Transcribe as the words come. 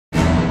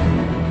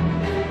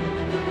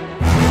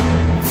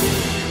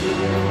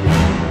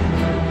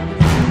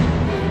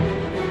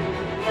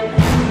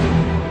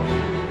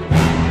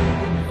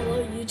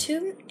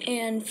YouTube,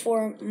 and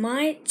for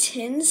my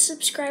 10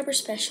 subscriber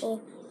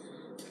special,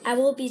 I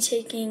will be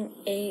taking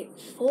a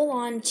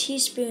full-on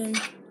teaspoon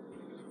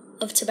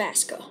of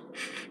Tabasco.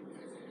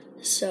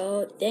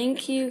 So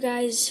thank you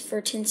guys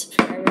for 10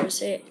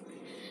 subscribers. It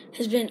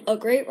has been a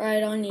great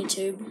ride on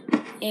YouTube,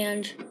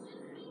 and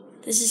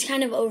this is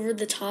kind of over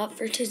the top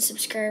for 10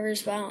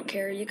 subscribers, but I don't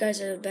care. You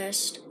guys are the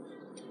best.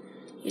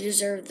 You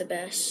deserve the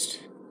best.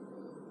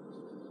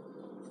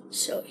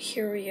 So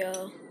here we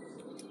go.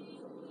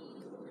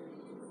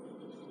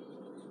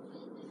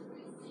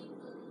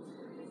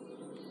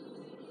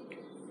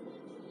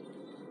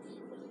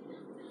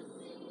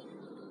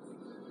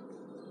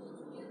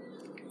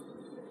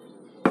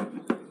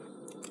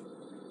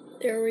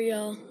 There we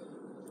go.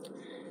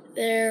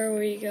 There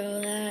we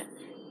go. That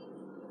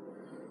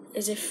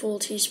is a full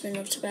teaspoon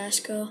of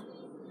Tabasco.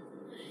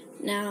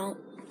 Now,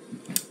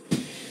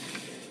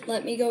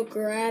 let me go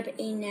grab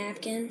a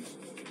napkin,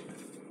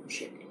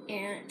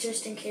 and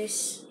just in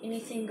case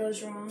anything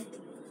goes wrong.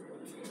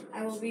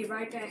 I will be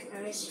right back,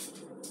 guys.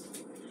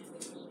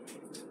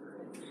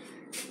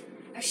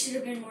 I should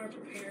have been more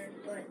prepared,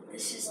 but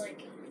this is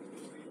like,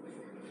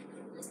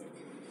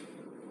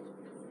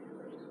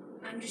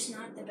 I'm just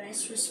not the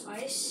best with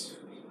spice,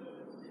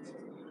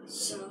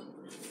 so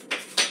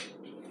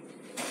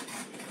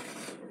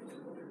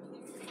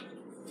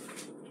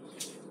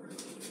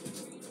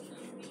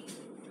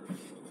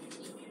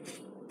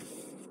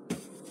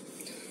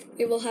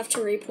we will have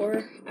to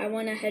re-pour. I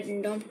went ahead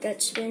and dumped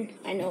that spoon.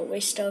 I know,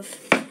 waste of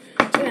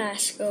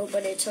Tabasco,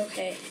 but it's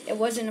okay. It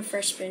wasn't a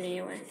fresh spoon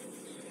anyway,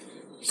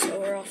 so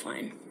we're all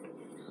fine.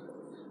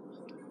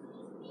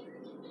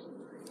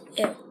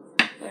 Ew.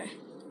 Okay.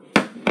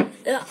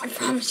 I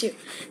promise you,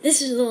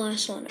 this is the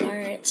last one.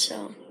 Alright,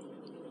 so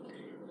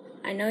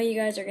I know you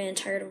guys are getting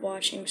tired of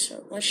watching,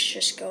 so let's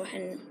just go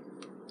ahead and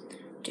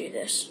do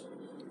this.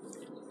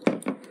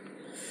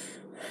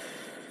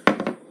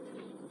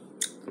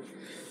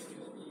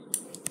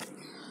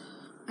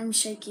 I'm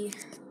shaky.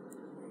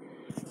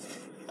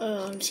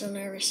 Oh, I'm so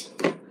nervous.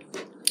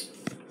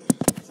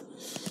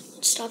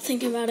 Stop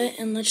thinking about it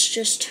and let's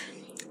just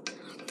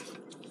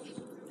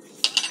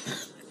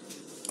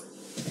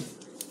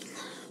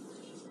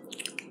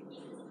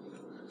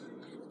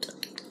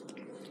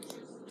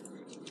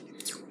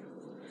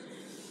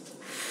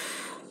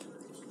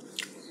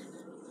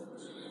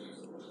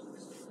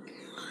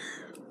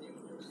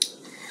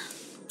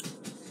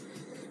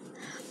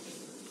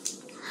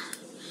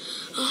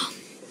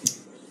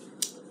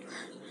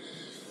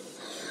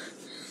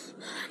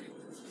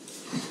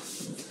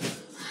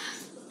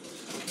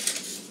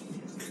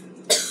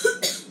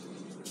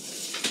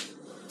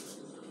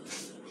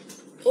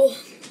oh.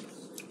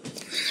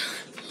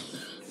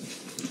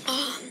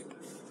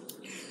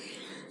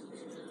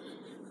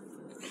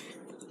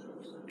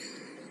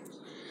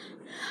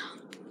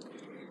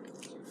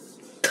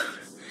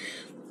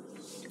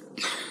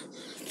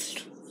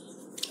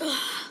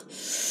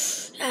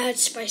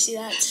 That's spicy,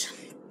 that's.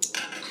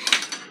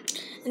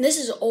 And this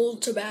is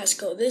old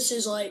Tabasco. This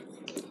is like,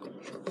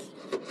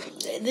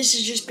 this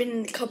has just been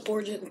in the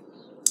cupboard and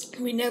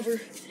we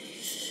never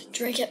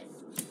drink it.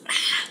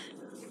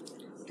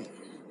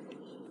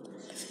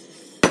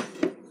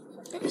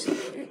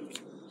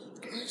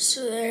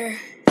 So there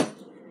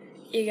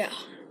you go.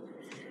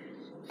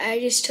 I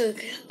just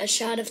took a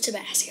shot of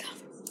Tabasco.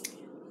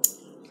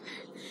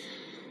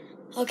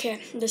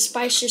 Okay, the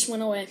spice just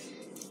went away.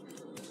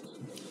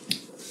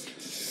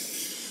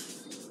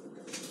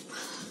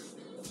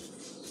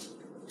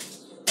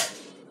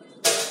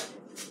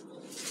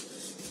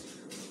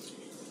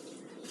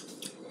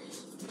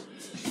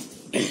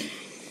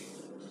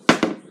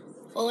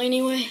 Well,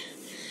 anyway,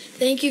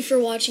 thank you for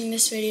watching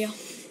this video.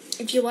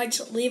 If you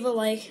liked, leave a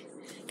like,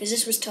 because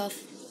this was tough.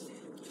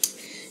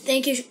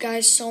 Thank you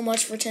guys so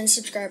much for 10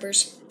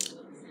 subscribers.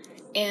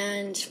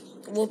 And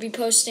we'll be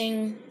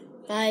posting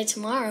by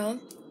tomorrow.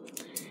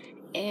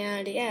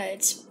 And yeah,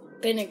 it's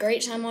been a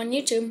great time on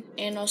YouTube,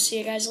 and I'll see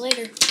you guys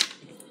later.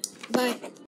 Bye.